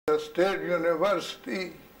State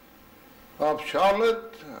University of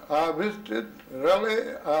Charlotte, I visited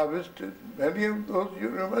Raleigh, I visited many of those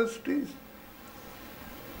universities.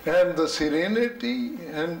 And the serenity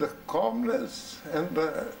and the calmness and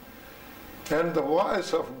the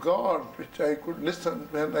voice of God which I could listen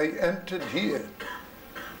when I entered here,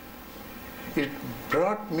 it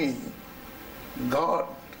brought me God.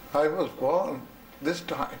 I was born this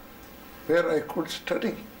time where I could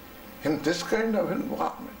study in this kind of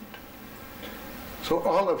environment. So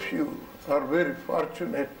all of you are very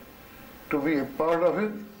fortunate to be a part of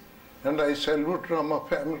it, and I salute Rama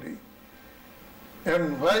family.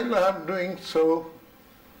 And while I am doing so,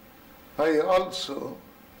 I also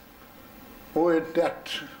owe a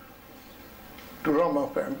debt to Rama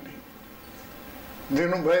family.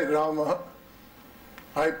 Dinubhai Rama,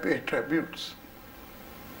 I pay tributes.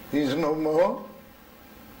 He is no more,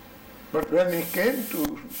 but when he came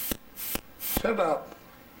to set up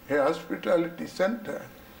a hospitality center,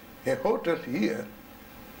 a hotel here,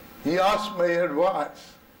 he asked my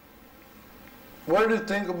advice. What do you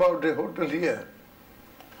think about a hotel here?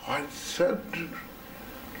 I said,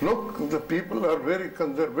 look, the people are very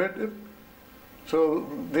conservative, so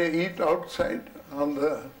they eat outside on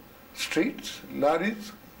the streets,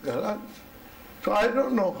 laris, galas. So I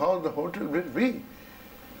don't know how the hotel will be.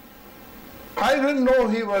 I didn't know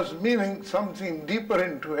he was meaning something deeper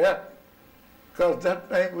into it, because that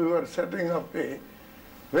time we were setting up a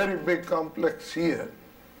very big complex here.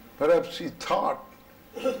 Perhaps he thought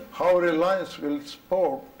how Reliance will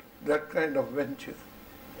support that kind of venture.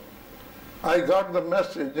 I got the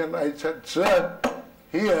message and I said, sir,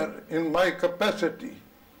 here in my capacity,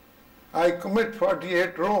 I commit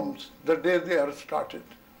 48 rooms the day they are started.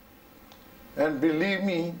 And believe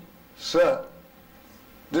me, sir,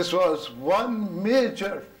 this was one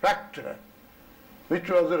major factor which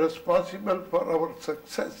was responsible for our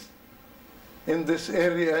success in this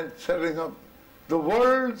area and setting up the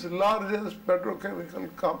world's largest petrochemical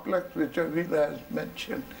complex, which Avila has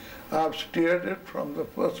mentioned. I have steered it from the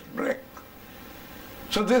first break.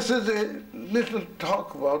 So this is a little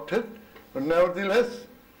talk about it, but nevertheless,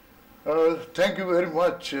 thank you very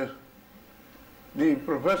much, the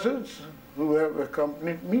professors who have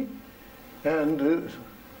accompanied me, and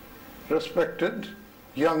respected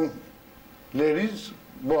young ladies,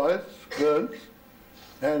 boys, girls,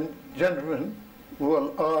 and gentlemen who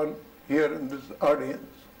are here in this audience.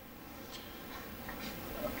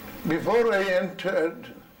 Before I entered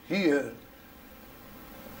here,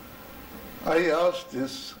 I asked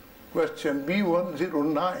this question,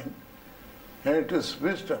 B109, and it is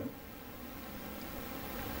wisdom.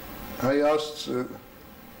 I asked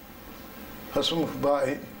Hasmukh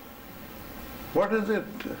Bhai, what is it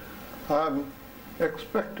I'm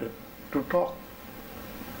expected to talk?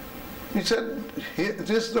 He said, this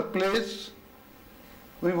is the place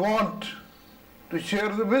we want to share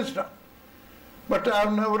the wisdom. But I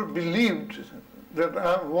have never believed that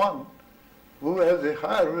I am one who has a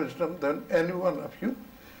higher wisdom than any one of you.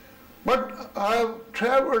 But I have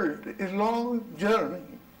traveled a long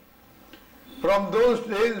journey from those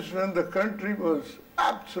days when the country was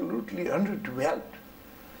absolutely underdeveloped.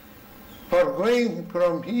 For going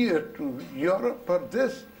from here to Europe for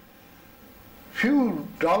this, few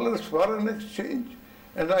dollars foreign exchange,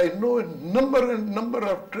 and I know a number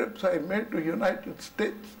of trips I made to United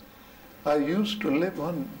States. I used to live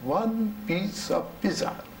on one piece of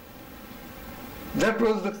pizza. That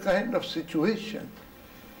was the kind of situation.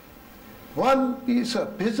 One piece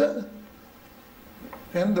of pizza,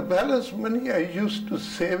 and the balance money I used to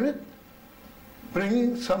save it,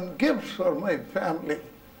 bringing some gifts for my family.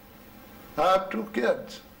 I have 2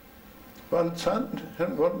 kids, one son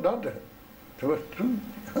and one daughter. They were too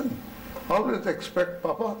young. Always expect,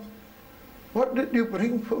 Papa, what did you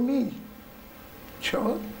bring for me?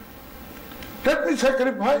 Sure. Let me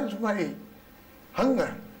sacrifice my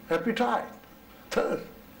hunger, appetite, thirst,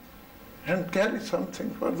 and carry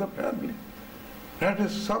something for the family. That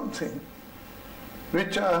is something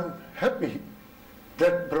which I am happy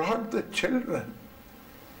that brought the children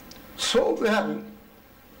so well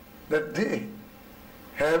that they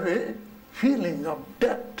have a feeling of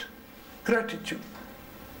debt, gratitude.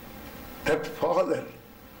 That Father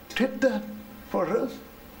did that for us.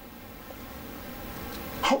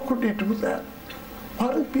 How could he do that?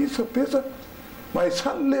 One piece of pizza. My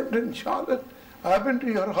son lived in Charlotte. I've been to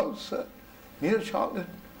your house, sir, near Charlotte.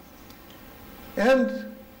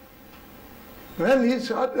 And when he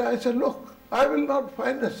started, I said, look, I will not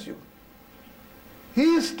finance you.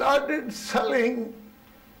 He started selling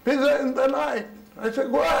pizza in the night. I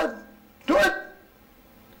said, go ahead, do it.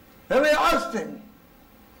 And I asked him,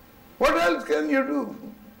 what else can you do?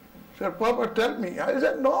 said, Papa, tell me. I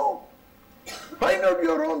said, no. Find out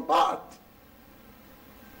your own path.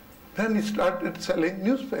 Then he started selling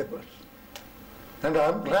newspapers. And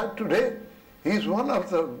I'm glad today he's one of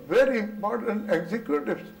the very important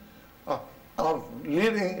executives of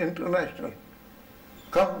leading international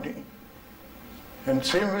company. And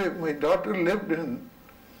same way, my daughter lived in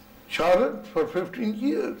Charlotte for 15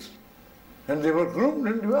 years. And they were groomed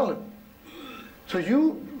and developed. So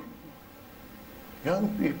you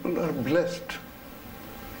young people are blessed.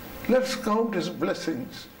 Let's count his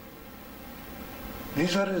blessings.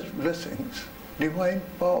 These are his blessings, divine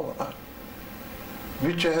power,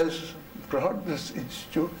 which has brought this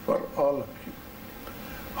institute for all of you.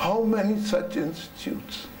 How many such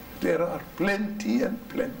institutes? There are plenty and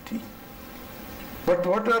plenty. But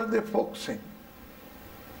what are they focusing?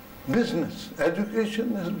 Business.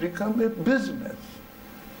 Education has become a business.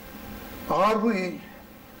 Are we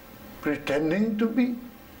pretending to be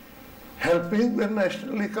helping the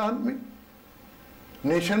national economy,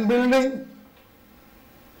 nation building,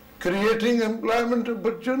 creating employment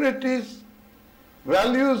opportunities,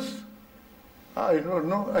 values? I don't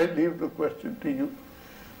know, I leave the question to you.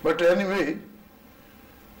 But anyway,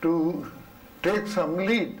 to take some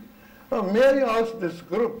lead, may I ask this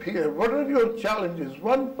group here, what are your challenges?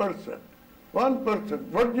 One person,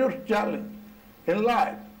 what's your challenge in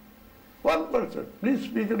life? One person, please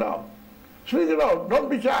speak it out. Speak it out, don't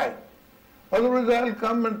be shy. Otherwise I'll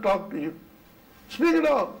come and talk to you. Speak it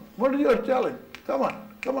out. What is your challenge? Come on,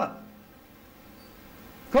 come on.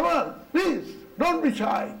 Come on, please, don't be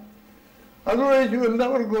shy. Otherwise you will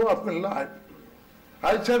never go up in life.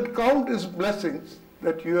 I said count his blessings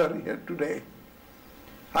that you are here today.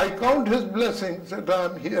 I count his blessings that I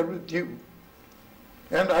am here with you.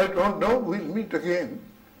 And I don't know, we'll meet again.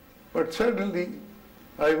 But certainly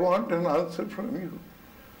I want an answer from you.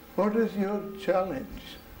 What is your challenge?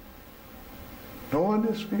 No one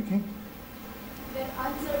is speaking. There are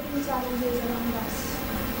uncertain challenges around us.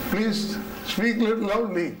 Please speak a little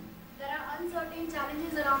loudly. There are uncertain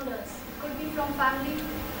challenges around us. It could be from family,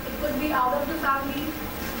 it could be out of the family.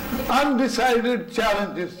 Undecided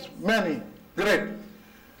challenges, many. Great.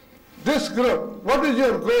 This group, what is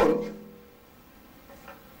your goal?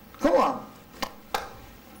 Come on.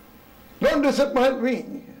 Don't disappoint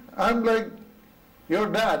me. I'm like your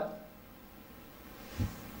dad.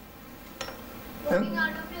 Working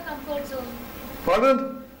out of your comfort zone.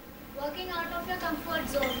 Pardon? Working out of your comfort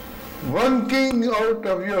zone. Working out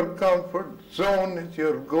of your comfort zone is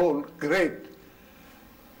your goal. Great.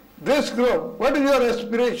 This group, what is your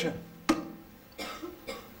aspiration?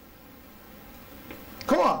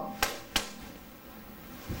 Come on.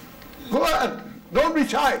 Go ahead. Don't be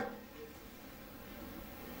shy.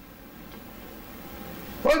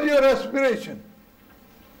 What is your aspiration?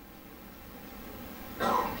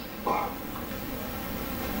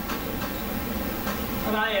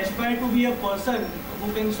 And I aspire to be a person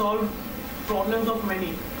who can solve problems of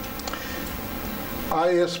many. I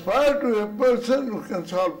aspire to a person who can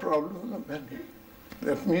solve problems of many.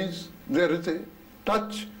 That means there is a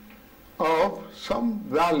touch of some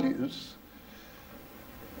values.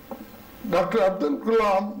 Dr. Abdul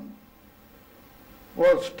Kalam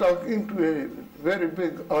was talking to a very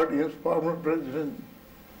big audience, former president,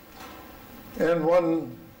 and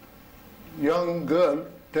one young girl,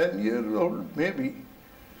 10 years old maybe,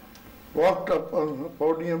 walked up on the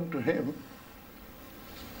podium to him.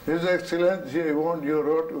 His Excellency, I want your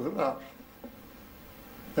autograph.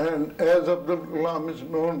 And as Abdul Kalam is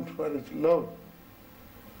known for his love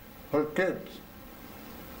for kids,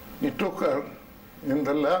 he took her in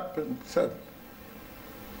the lap and said,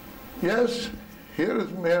 yes, here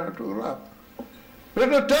is my autograph.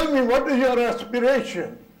 Better tell me, what is your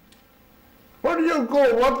aspiration? What is your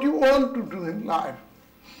goal? What do you want to do in life?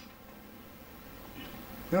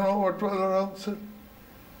 You know what was her answer?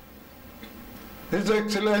 His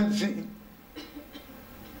Excellency,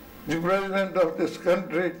 the President of this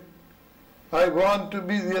country, I want to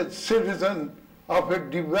be the citizen of a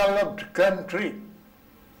developed country.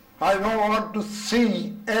 I don't want to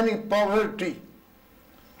see any poverty.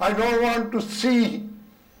 I don't want to see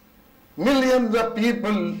millions of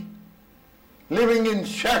people living in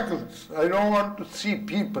shackles. I don't want to see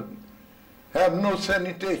people have no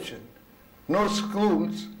sanitation, no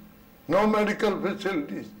schools, no medical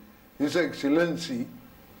facilities. His Excellency,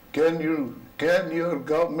 can your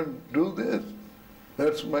government do this?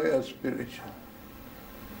 That's my aspiration.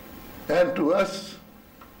 And to us,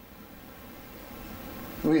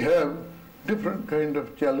 we have different kind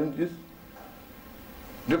of challenges,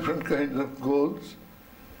 different kinds of goals,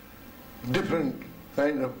 different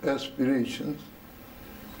kind of aspirations,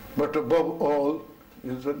 but above all,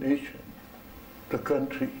 is the nation, the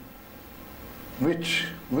country, which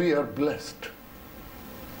we are blessed.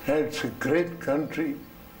 And it's a great country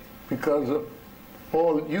because of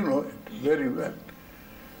all, you know it very well.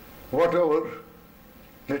 Whatever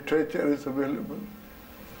literature is available,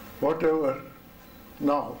 whatever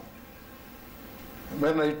now.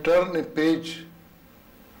 When I turn a page,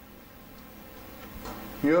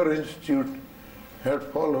 your institute had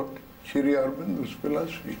followed Shri Aurobindo's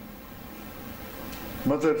philosophy,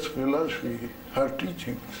 Mother's philosophy, her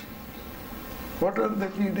teachings. What are they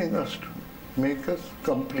leading us to? Make us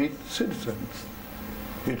complete citizens.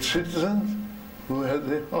 It's citizens who has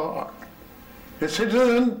a heart, a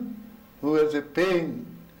citizen who has a pain,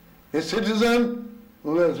 a citizen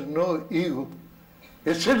who has no ego,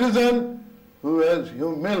 a citizen who has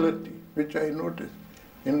humility, which I notice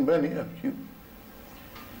in many of you.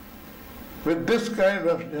 With this kind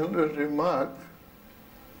of general remark,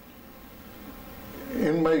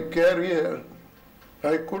 in my career,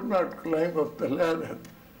 I could not climb up the ladder,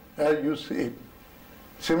 as you say.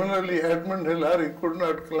 Similarly, Edmund Hillary could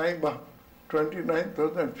not climb up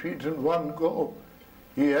 29,000 feet in one go.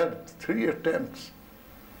 He had 3 attempts.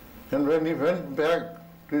 And when he went back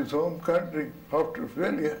to his home country after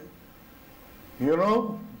failure, you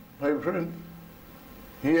know, my friend,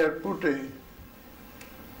 he had put a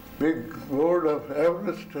big board of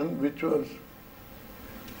Everest, and which was,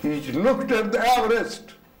 he looked at the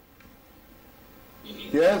Everest.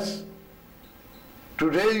 Yes,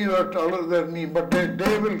 today you are taller than me, but the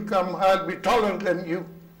day will come I'll be taller than you.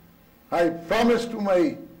 I promise to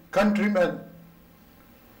my countrymen,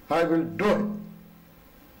 I will do it.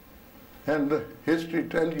 And the history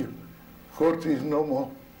tells you, of course he is no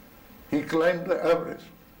more. He climbed the Everest.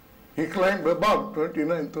 He climbed about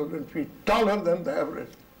 29,000 feet, taller than the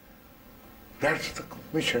Everest. That's the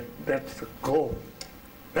mission, that's the goal,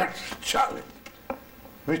 that's the challenge,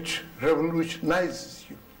 which revolutionizes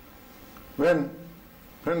you. When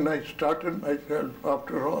I started myself,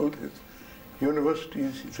 after all this,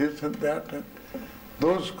 universities, this and that, and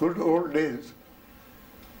those good old days,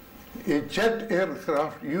 a jet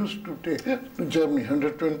aircraft used to take to Germany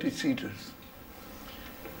 120 seaters.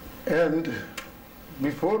 And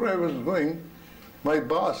before I was going, my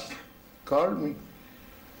boss called me.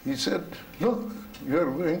 He said, look, you are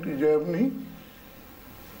going to Germany.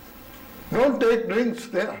 Don't take drinks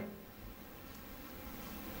there.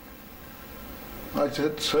 I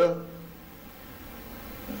said, sir,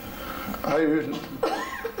 I will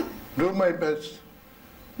do my best.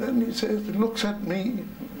 Then he says, looks at me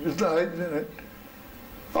with the eyes in it.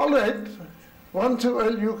 All right, once in a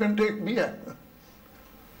while you can take beer.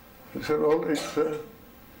 I said, all right, sir.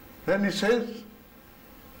 Then he says,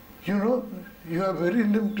 you know, you have very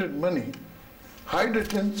limited money. Hide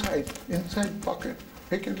it inside pocket.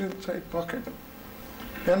 Make it inside pocket.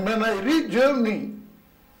 And when I reach Germany,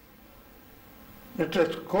 it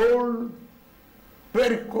is cold,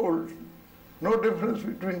 very cold. No difference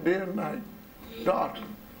between day and night, dark.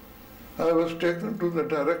 I was taken to the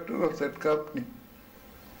director of that company.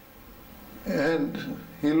 And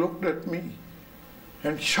he looked at me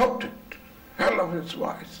and shouted, hell of his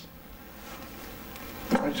voice.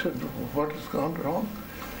 I said, what has gone wrong?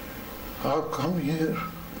 I've come here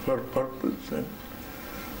for a purpose. And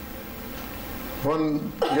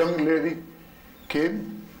one young lady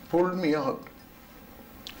came, pulled me out,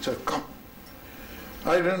 said, come.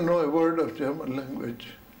 I didn't know a word of German language.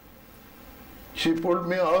 She pulled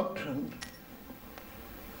me out and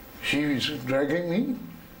she was dragging me,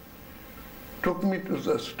 took me to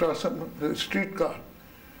the the streetcar.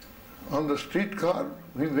 On the streetcar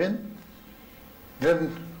we went.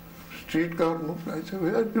 Then streetcar moved. I said,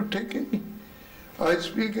 where are you taking me? I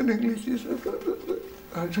speak in English. He said,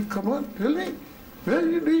 I said, come on, tell me, where are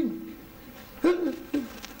you doing?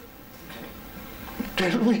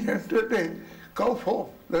 Till we entered a Kaufhof.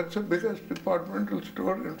 That's the biggest departmental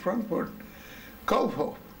store in Frankfurt.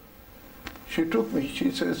 Kaufhof. She took me,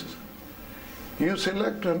 she says, you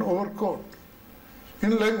select an overcoat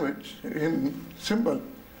in language, in symbol.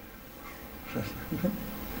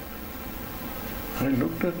 I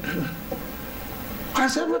looked at her. I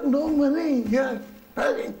said, but no money, yeah,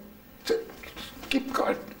 having. Said, keep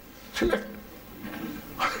quiet, select.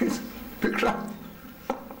 I picked up.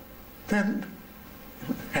 Then,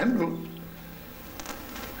 hand gloves.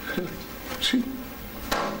 See,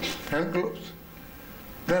 hand gloves.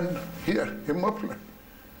 Then here, a muffler.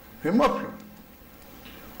 A muffler.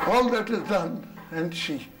 All that is done, and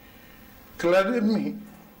she cladded me,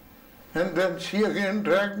 and then she again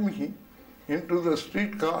dragged me into the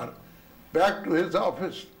streetcar, back to his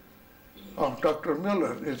office of Dr.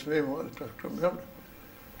 Miller. His name was Dr. Miller.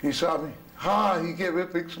 He saw me. He gave a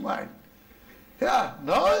big smile. Yeah,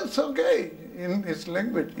 no, it's okay. In his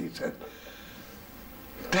language, he said,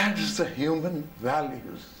 that is the human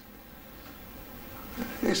values.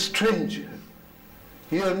 A stranger,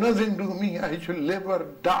 you have nothing to do me, I shall live or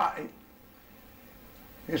die.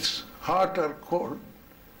 It's hot or cold.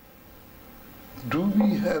 Do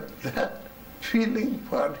we have that feeling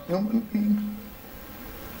for human beings?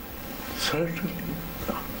 Certainly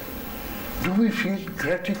not. Do we feel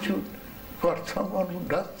gratitude for someone who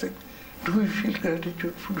does things? Do we feel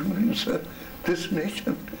gratitude for you, sir? This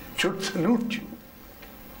nation should salute you.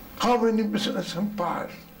 How many business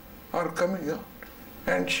empires are coming out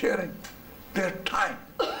and sharing their time?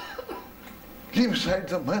 Leave aside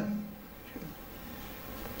the money.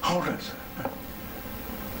 How does that?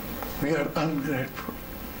 We are ungrateful.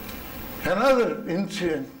 Another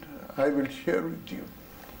incident I will share with you.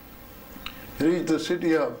 Reached the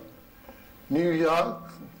city of New York.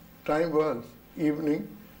 Time was evening,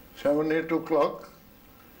 7, 8 o'clock.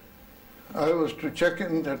 I was to check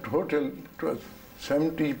in that hotel. It was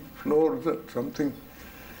 70 floors or something.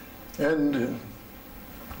 And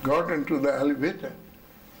got into the elevator.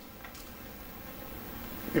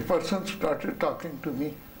 A person started talking to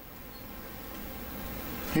me.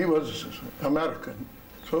 He was American,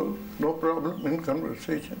 so no problem in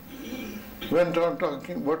conversation. Went on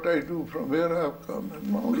talking what I do, from where I have come,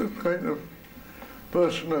 and all that kind of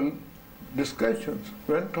personal discussions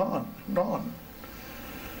went on and on.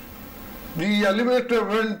 The elevator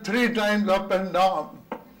went 3 times up and down,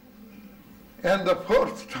 and the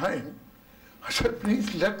 4th time, I said,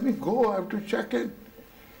 please let me go, I have to check in.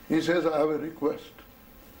 He says, I have a request.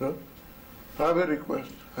 Sir, I have a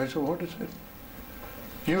request. I said, what is it?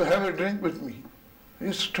 You have a drink with me.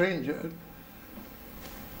 A stranger,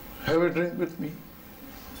 have a drink with me.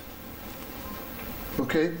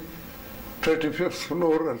 Okay? 35th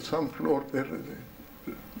floor or some floor, there is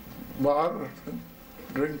a bar or some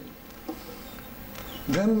drink.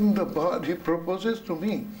 Then the bar, he proposes to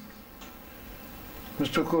me,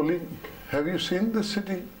 Mr. Kohli, have you seen the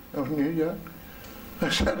city of New York? I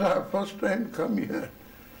said, I have first time come here.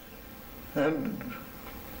 And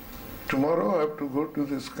tomorrow I have to go to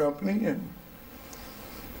this company and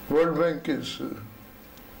World Bank is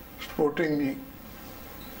supporting me.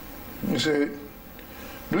 He said,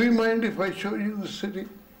 do you mind if I show you the city?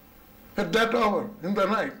 At that hour, in the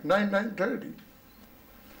night, 9:30.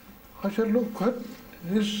 I said, look, what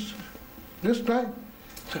is this time?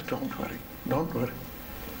 He said, don't worry.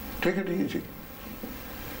 Take it easy.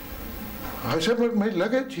 I said, but my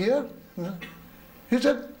luggage here? He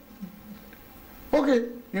said, okay,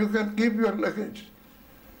 you can keep your luggage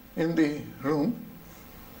in the room.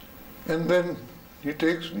 And then he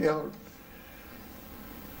takes me out.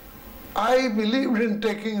 I believed in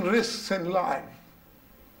taking risks in life.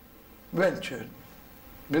 Ventured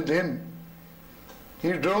with him.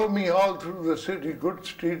 He drove me all through the city, good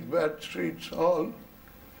streets, bad streets, all.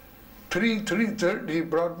 3:30 he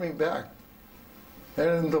brought me back.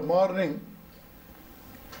 And in the morning,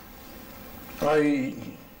 I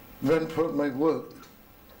went for my work.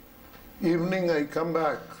 Evening I come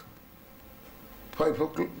back, 5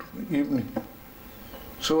 o'clock evening.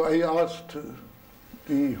 So I asked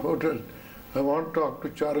the hotel, I want to talk to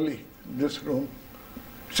Charlie in this room.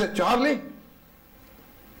 He said, Charlie?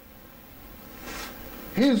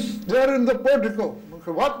 He's there in the portico. I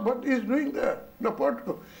said, what is doing there in the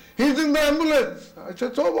portico? He's in the ambulance. I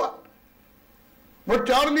said, so what? But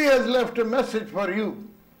Charlie has left a message for you.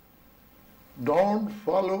 Don't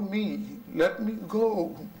follow me. Let me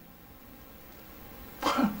go.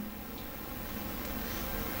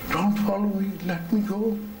 Don't follow me. Let me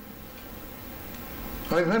go.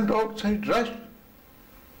 I went outside, rushed.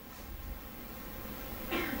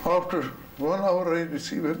 After 1 hour, I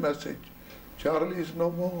received a message. Charlie is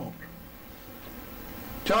no more.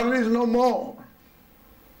 Charlie is no more.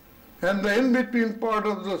 And the in-between part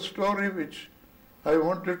of the story which I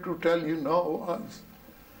wanted to tell you now was,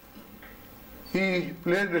 he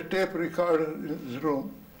played a tape recorder in his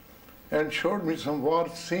room and showed me some war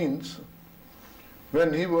scenes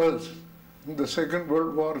when he was in the Second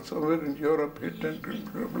World War somewhere in Europe, hit and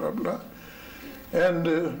blah, blah, blah.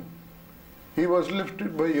 And he was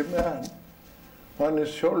lifted by a man on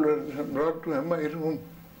his shoulder and brought to my room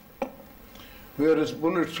where his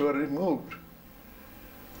bullets were removed.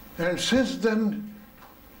 And since then,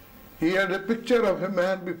 he had a picture of a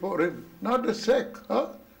man before him, not a sec,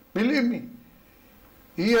 believe me.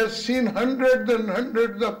 He has seen hundreds and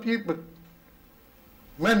hundreds of people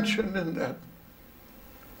mentioned in that.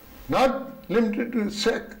 Not limited to a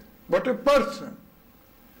sect, but a person.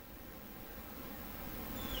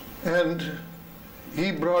 And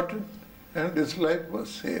he brought it and his life was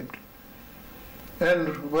saved.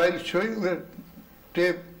 And while showing that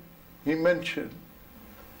tape, he mentioned,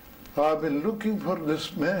 I've been looking for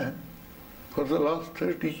this man for the last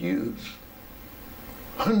 30 years.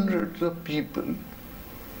 Hundreds of people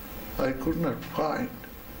I could not find.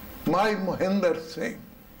 My Mohinder Singh.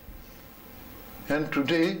 And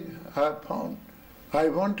today I found I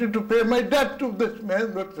wanted to pay my debt to this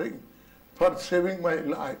Mohinder Singh for saving my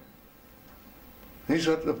life. These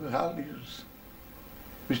are the values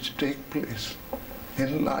which take place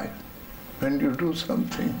in life. When you do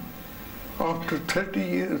something, after 30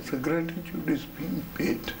 years, the gratitude is being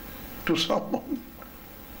paid to someone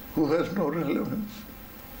who has no relevance.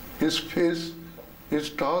 His face, his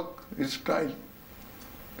talk, his style.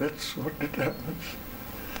 That's what it happens.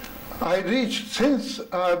 I reached, since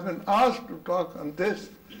I've been asked to talk on this,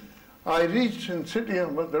 I reached in city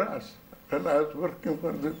of Madras when I was working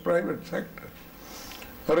for the private sector,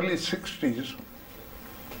 early 60s.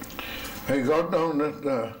 I got down at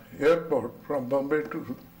the airport from Bombay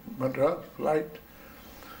to Madras flight,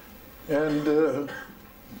 and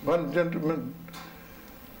one gentleman,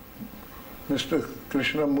 Mr.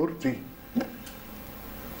 Krishnamurthy,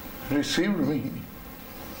 received me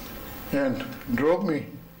and drove me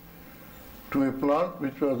to a plant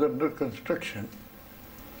which was under construction.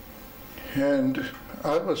 And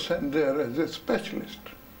I was sent there as a specialist.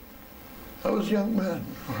 I was a young man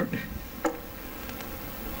already.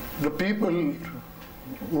 The people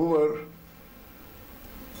who were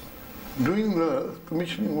doing the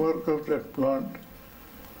commissioning work of that plant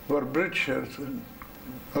were Britishers and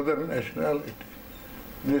other nationalities.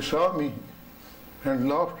 They saw me and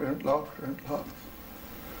laughed and laughed and laughed.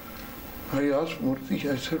 I asked Murthy,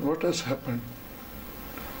 I said, what has happened?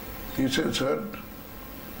 He said, sir,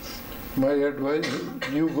 my advice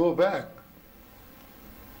is you go back.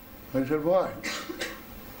 I said, why?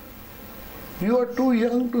 You are too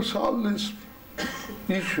young to solve this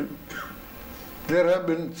issue. There have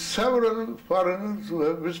been several foreigners who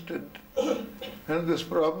have visited and this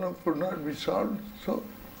problem could not be solved. So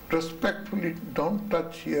respectfully, don't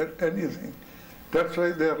touch here anything. That's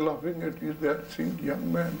why they are laughing at you. They are saying,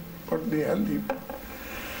 young man, what the hell you?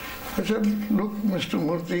 I said, look, Mr.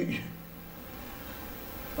 Murthy,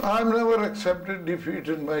 I've never accepted defeat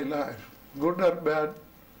in my life, good or bad.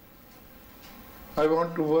 I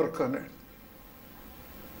want to work on it.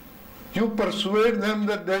 You persuade them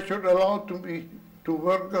that they should allow to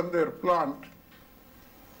work on their plant.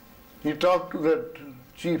 He talked to that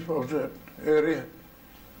chief of that area.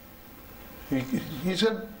 He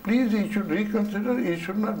said, please, he should reconsider, he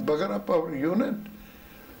should not bugger up our unit.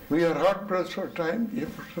 We are hard pressed for time.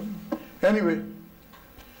 Anyway,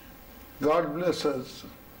 God bless us.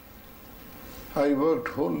 I worked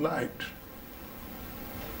whole night.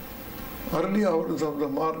 Early hours of the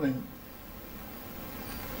morning,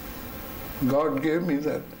 God gave me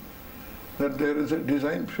that there is a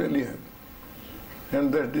design failure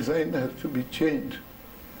and that design has to be changed.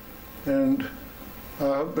 And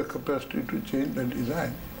I have the capacity to change the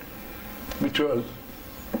design, which was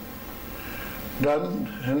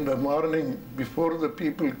done in the morning before the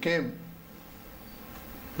people came.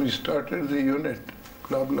 We started the unit,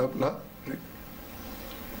 blah, blah, blah.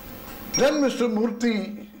 Then Mr.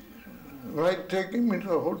 Murthy, while taking me to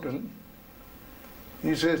the hotel,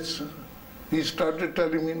 he started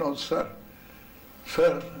telling me, no, sir,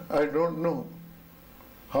 I don't know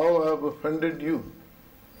how I have offended you.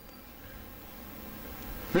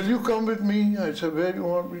 Will you come with me? I said, where do you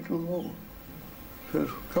want me to go? He said,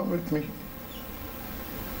 come with me.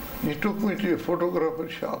 He took me to a photographer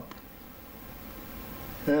shop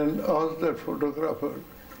and asked that photographer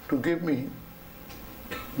to give me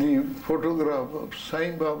the photograph of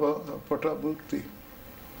Sai Baba of Patabuti.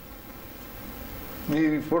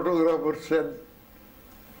 The photographer said,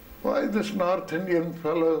 why this North Indian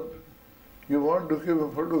fellow, you want to give a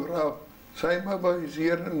photograph? Sai Baba is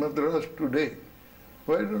here in Madras today.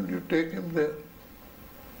 Why don't you take him there?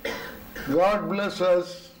 God bless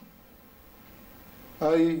us.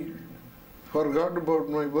 I forgot about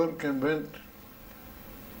my work and went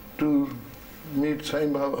to meet Sai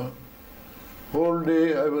Baba. Whole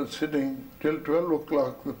day I was sitting till 12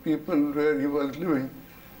 o'clock. The people where he was living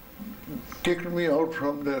kicked me out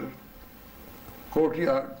from their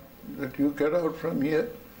courtyard, that you get out from here,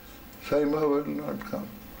 Sai Baba will not come.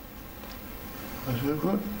 I said,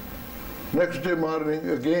 good. Next day morning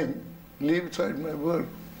again, leave aside my work.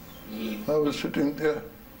 I was sitting there.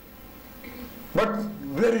 But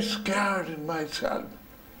very scared in myself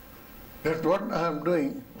that what I am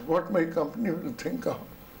doing, what my company will think of.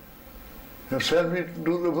 They send me to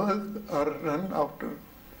do the work or run after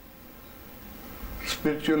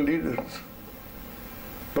spiritual leaders.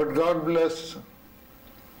 But God bless,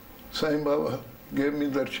 Sai Baba gave me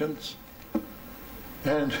darshans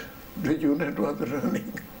and the unit was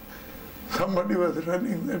running. Somebody was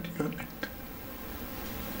running that unit.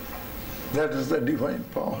 That is the divine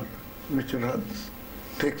power which runs,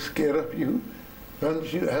 takes care of you.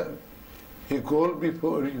 Once you have a goal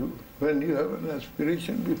before you, when you have an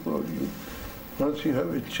aspiration before you, once you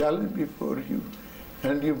have a challenge before you,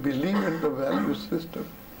 and you believe in the value system.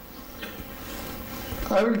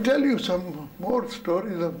 I will tell you some more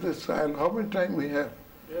stories of this style. How much time we have?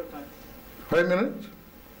 We have time. 5 minutes?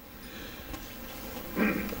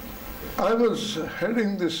 I was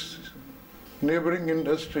heading this neighboring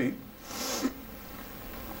industry.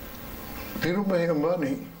 Dhirubhai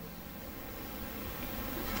Ambani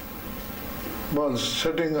was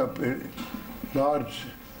setting up a large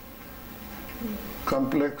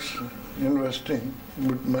complex, investing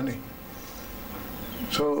with money.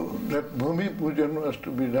 So that Bhumi Pujan was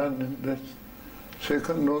to be done in this.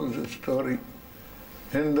 Shekhar knows the story.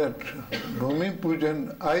 In that Bhumi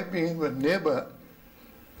Pujan, I being the neighbor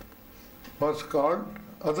was called,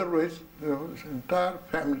 otherwise there was entire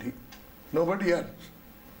family, nobody else.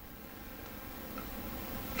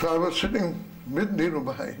 So I was sitting with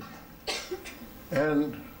Dhirubhai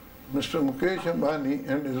and Mr. Mukesh Ambani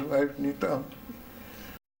and his wife Nita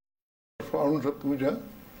performed the puja,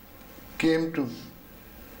 came to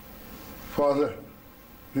Father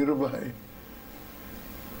Dhirubhai.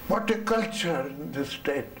 What a culture in this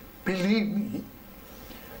state. Believe me,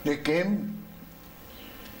 they came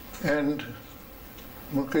and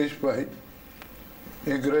Mukesh Bhai,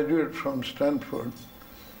 a graduate from Stanford,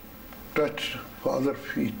 touched Father's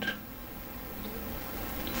feet.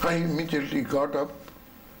 I immediately got up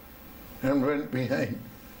and went behind.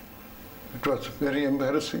 It was very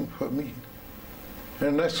embarrassing for me.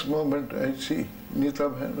 And next moment I see Nita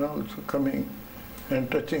Bhai also coming and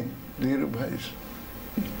touching Dhirubhai's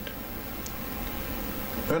feet.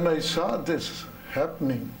 When I saw this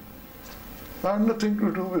happening, I had nothing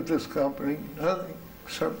to do with this company, nothing,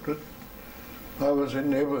 except that I was a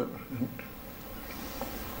neighbor. And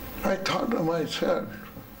I thought to myself,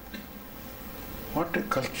 what a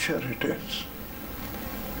culture it is,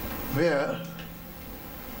 where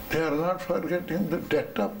they are not forgetting the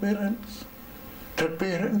debt of parents that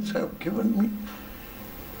parents have given me.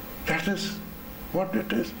 That is what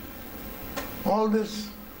it is. All this.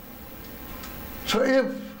 So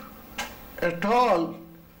if at all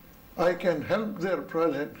I can help their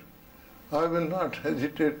project, I will not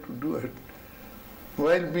hesitate to do it.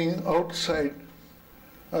 While being outside,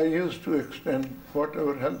 I used to extend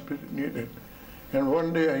whatever help is needed. And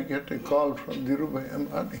one day I get a call from Dhirubhai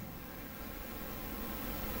Ambani.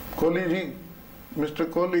 Kohli ji, Mr.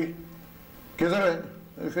 Kohli, किधर है?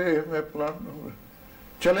 कहे मैं plant में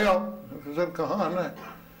चले आओ sir कहाँ आना है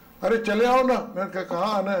अरे चले आओ ना मैंने कहा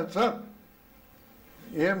कहाँ आना है सर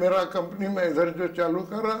ये मेरा कंपनी में इधर जो चालू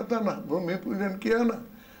कर रहा था ना भूमि पूजन किया ना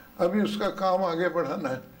अभी उसका काम आगे बढ़ाना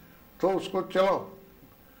है तो उसको चलाओ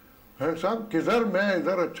साहब किधर मैं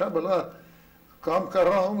इधर अच्छा भला काम कर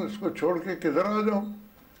रहा हूँ इसको छोड़ के किधर आ जाऊँ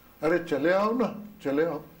अरे चले आओ ना चले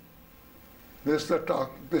आओ this the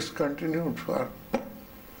talk this continued for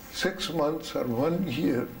 6 months or 1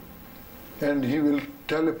 year and he will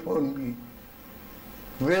telephone me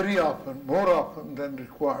very often more often than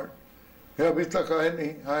required अभी तक आए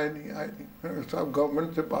नहीं साहब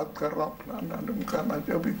गवर्नमेंट से बात कर रहा हूँ फलाना ढमकाना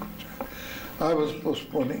जो भी कुछ है I was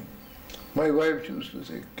postponing. My wife used to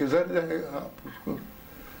say, किधर जाएगा आप उसको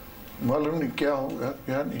मालूम नहीं क्या होगा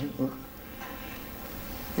क्या नहीं होगा.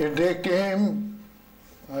 A day came,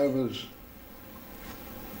 I was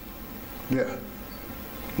there,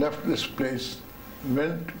 left this place,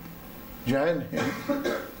 went to join him,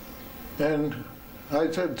 and I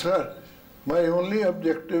said, sir, my only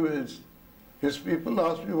objective is, his people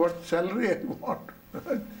asked me what salary I want.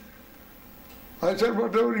 I said,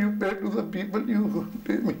 whatever you pay to the people, you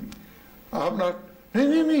pay me. I'm not, no,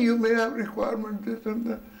 you may have requirement, this and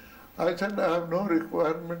that. I said, I have no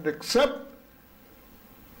requirement except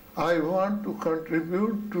I want to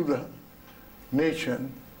contribute to the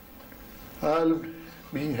nation. I'll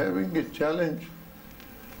be having a challenge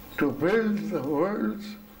to build the world's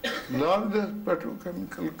largest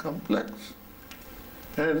petrochemical complex,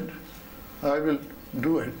 and I will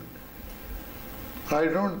do it. I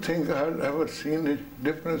don't think I had ever seen a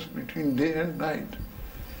difference between day and night.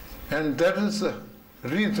 And that is the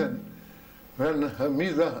reason when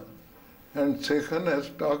Hamida and Sekhan has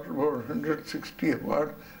talked about 160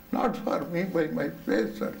 awards, not for me by my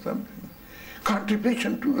face or something,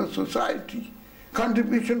 contribution to the society,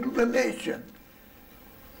 contribution to the nation.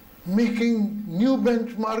 making new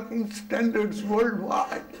benchmarking standards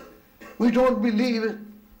worldwide. We don't believe it.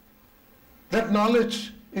 That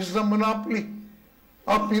knowledge is the monopoly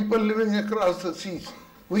of people living across the seas.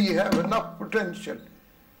 We have enough potential.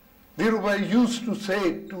 Dhirubhai used to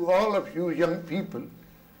say to all of you young people,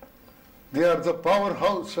 they are the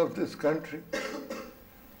powerhouse of this country.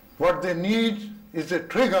 What they need is a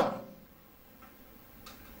trigger.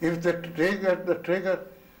 If the trigger,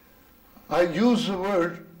 I use the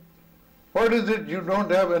word, what is it, you don't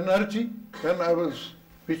have energy? Then I was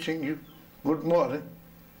wishing you good morning.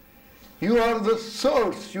 You are the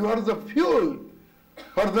source, you are the fuel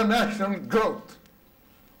for the national growth.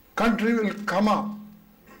 Country will come up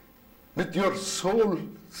with your soul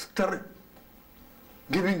stirring,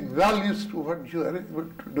 giving values to what you are able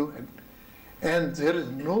to do. And there is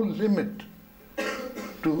no limit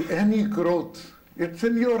to any growth. It's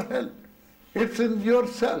in your health. It's in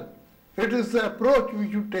yourself. It is the approach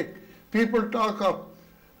which you take. People talk of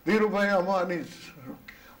Dhirubhai Ambani's.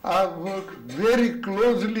 I've worked very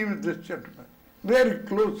closely with this gentleman, very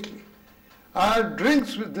closely. I had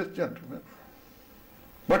drinks with this gentleman.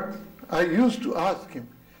 But I used to ask him,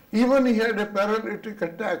 even he had a paralytic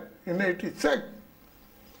attack in 86.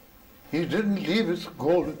 He didn't leave his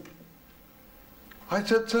goal. I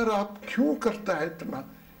said, sir, आप क्यों करता है इतना?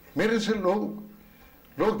 मेरे से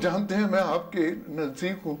लोग जानते हैं मैं आपके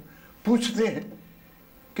नजदीक हूँ, पूछते हैं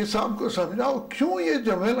कि साहब को समझाओ क्यों ये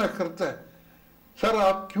झमेला करता है? सर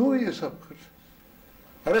आप क्यों ये सब करते?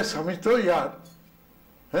 अरे समझते हो यार,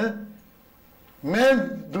 हैं?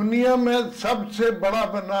 मैं दुनिया में सबसे बड़ा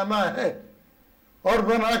बनाना है और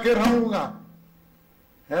बना के रहूंगा.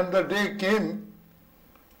 And the day came,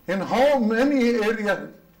 in how many areas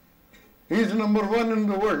he is number one in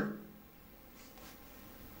the world.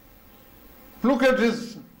 Look at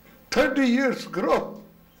his 30 years growth.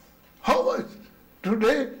 How much?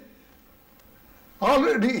 Today,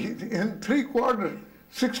 already in 3 quarters,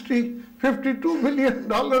 $52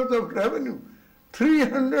 million of revenue,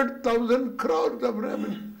 300,000 crores of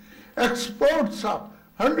revenue. Exports up,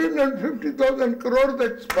 150,000 crores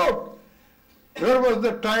export. There was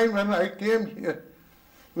the time when I came here,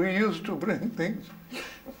 we used to bring things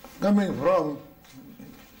coming from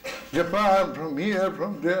Japan, from here,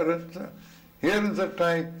 from there. And here is the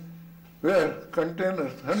time where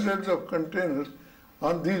containers, hundreds of containers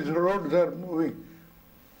on these roads are moving,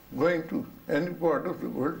 going to any part of the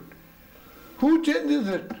world. Who changes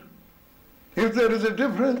it? If there is a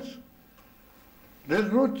difference, there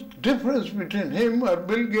is no difference between him or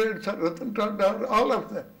Bill Gates or Ratan Tata or all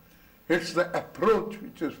of them. It's the approach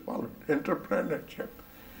which is followed, entrepreneurship.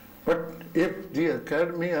 But if the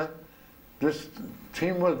academia, this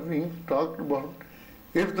theme was being talked about,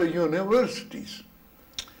 if the universities,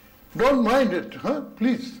 don't mind it,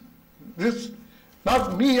 please. This,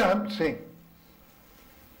 not me I'm saying.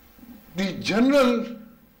 The general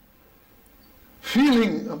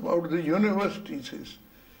feeling about the universities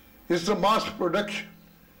is the mass production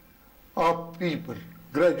of people,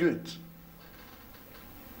 graduates.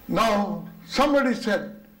 Now, somebody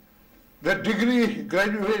said that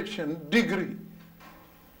graduation degree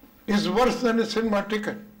is worse than a cinema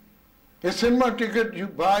ticket. A cinema ticket you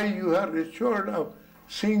buy, you are assured of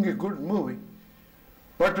seeing a good movie.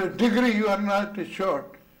 But a degree you are not assured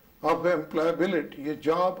of employability, a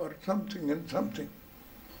job or something and something.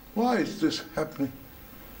 Why is this happening?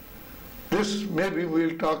 This maybe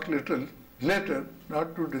we'll talk little later,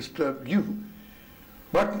 not to disturb you.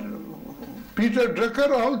 But Peter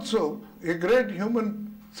Drucker also, a great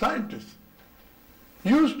human scientist,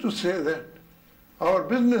 used to say that our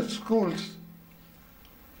business schools,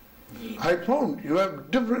 I found you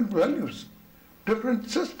have different values, different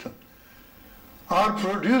systems, are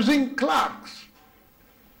producing clerks.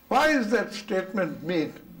 Why is that statement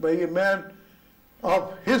made by a man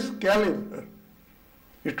of his caliber?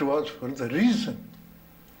 It was for the reason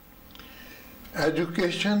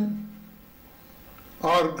education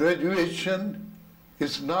or graduation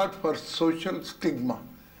is not for social stigma.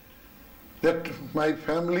 That my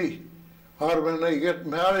family or when I get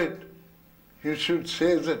married, you should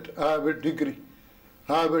say that I have a degree,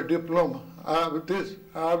 I have a diploma, I have this,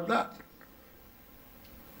 I have that.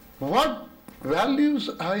 What values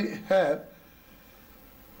I have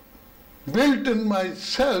built in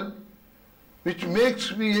myself which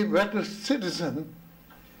makes me a better citizen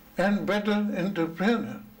and better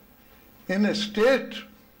entrepreneur in a state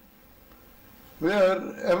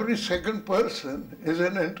where every second person is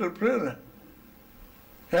an entrepreneur.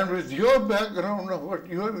 And with your background of what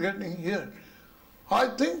you are getting here, I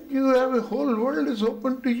think you have a whole world is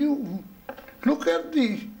open to you. Look at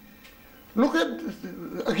the Look at this.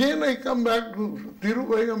 Again I come back to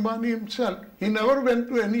Dhirubhai Ambani himself. He never went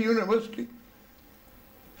to any university.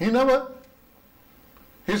 He never.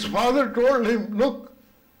 His father told him, look,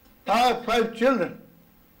 I have 5 children.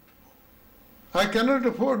 I cannot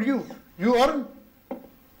afford you. You earn.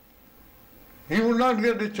 He would not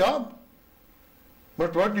get a job.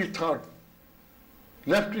 But what he thought?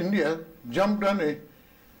 Left India, jumped on a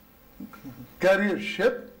carrier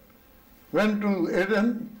ship, went to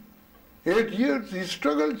Eden. 8 years he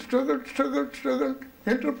struggled,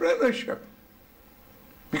 entrepreneurship.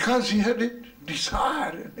 Because he had a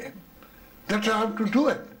desire in him that I have to do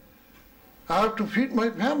it. I have to feed my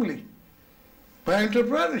family by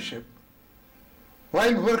entrepreneurship.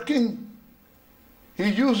 While working, he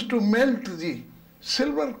used to melt the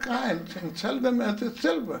silver coins and sell them as a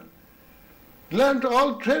silver. Learned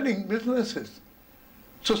all trading businesses.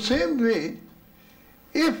 So same way,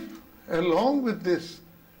 if along with this,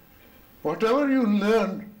 whatever you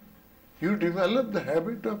learn, you develop the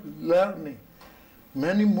habit of learning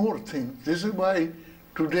many more things. This is why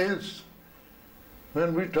today's,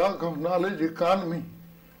 when we talk of knowledge economy,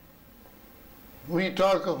 we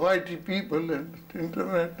talk of IT people and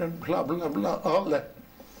internet and blah, blah, blah, all that.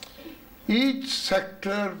 Each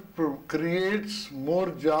sector creates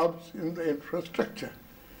more jobs in the infrastructure.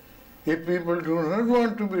 If people do not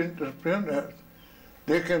want to be entrepreneurs,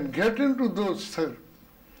 they can get into those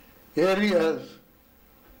areas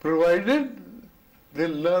provided they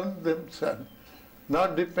learn themselves,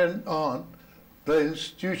 not depend on the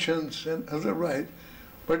institutions and otherwise,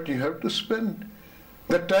 but you have to spend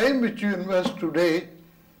the time which you invest today,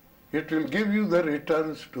 it will give you the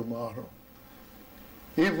returns tomorrow.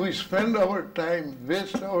 If we spend our time,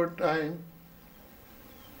 waste our time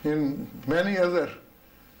in many other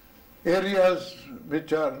areas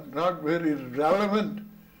which are not very relevant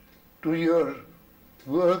to your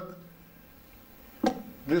work,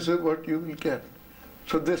 this is what you will get.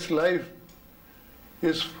 So this life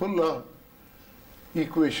is full of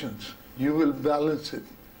equations. You will balance it.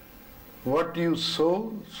 What you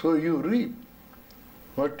sow, so you reap.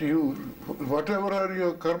 Whatever are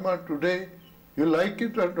your karma today, you like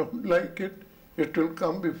it or don't like it, it will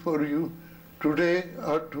come before you today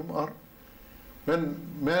or tomorrow. When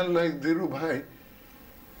men like Dhirubhai,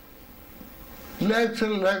 lakhs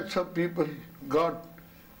and lakhs of people got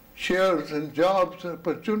shares and jobs,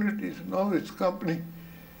 opportunities, now his company,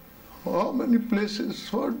 how many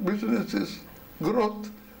places, what businesses, growth,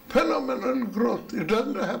 phenomenal growth. It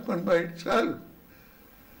doesn't happen by itself.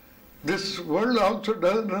 This world also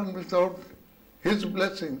doesn't run without his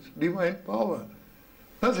blessings, divine power.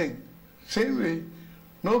 Nothing. Same way,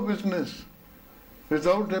 no business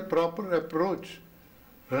without a proper approach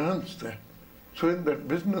runs that. So in that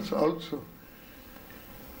business also,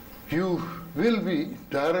 you will be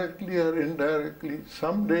directly or indirectly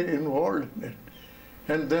someday involved in it.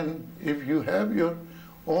 And then if you have your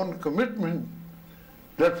own commitment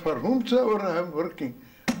that for whomsoever I am working,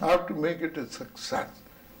 I have to make it a success.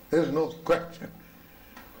 There is no question.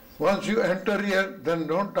 Once you enter here, then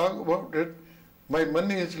don't talk about it. My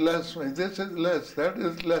money is less, my this is less, that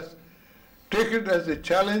is less. Take it as a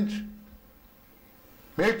challenge.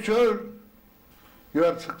 Make sure you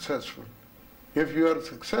are successful. If you are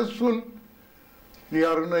successful, the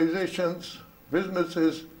organizations,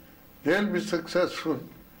 businesses, they'll be successful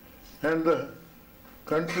and the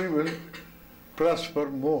country will prosper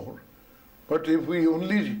more. But if we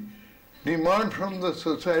only demand from the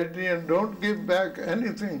society and don't give back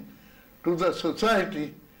anything to the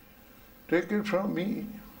society, take it from me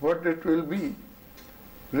what it will be.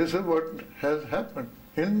 This is what has happened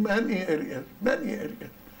in many areas, many areas.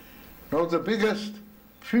 Now the biggest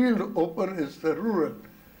field open is the rural,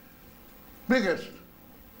 biggest,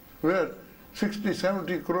 where 60,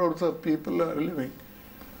 70 crores of people are living.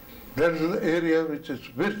 That is the area which is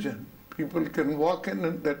virgin. People can walk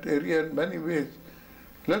in that area in many ways.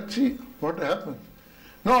 Let's see what happens.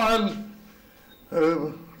 Now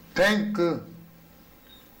I'll thank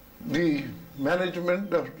the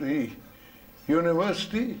management of the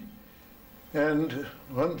university and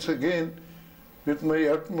once again with my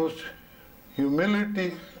utmost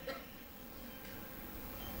humility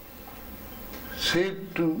say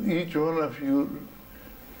to each one of you,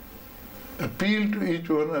 appeal to each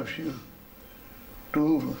one of you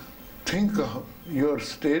to think of your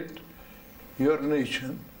state, your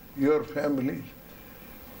nation, your families,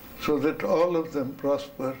 so that all of them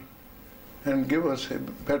prosper and give us a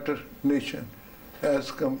better nation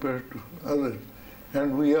as compared to others.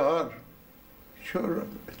 And we are sure of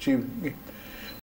achieving it.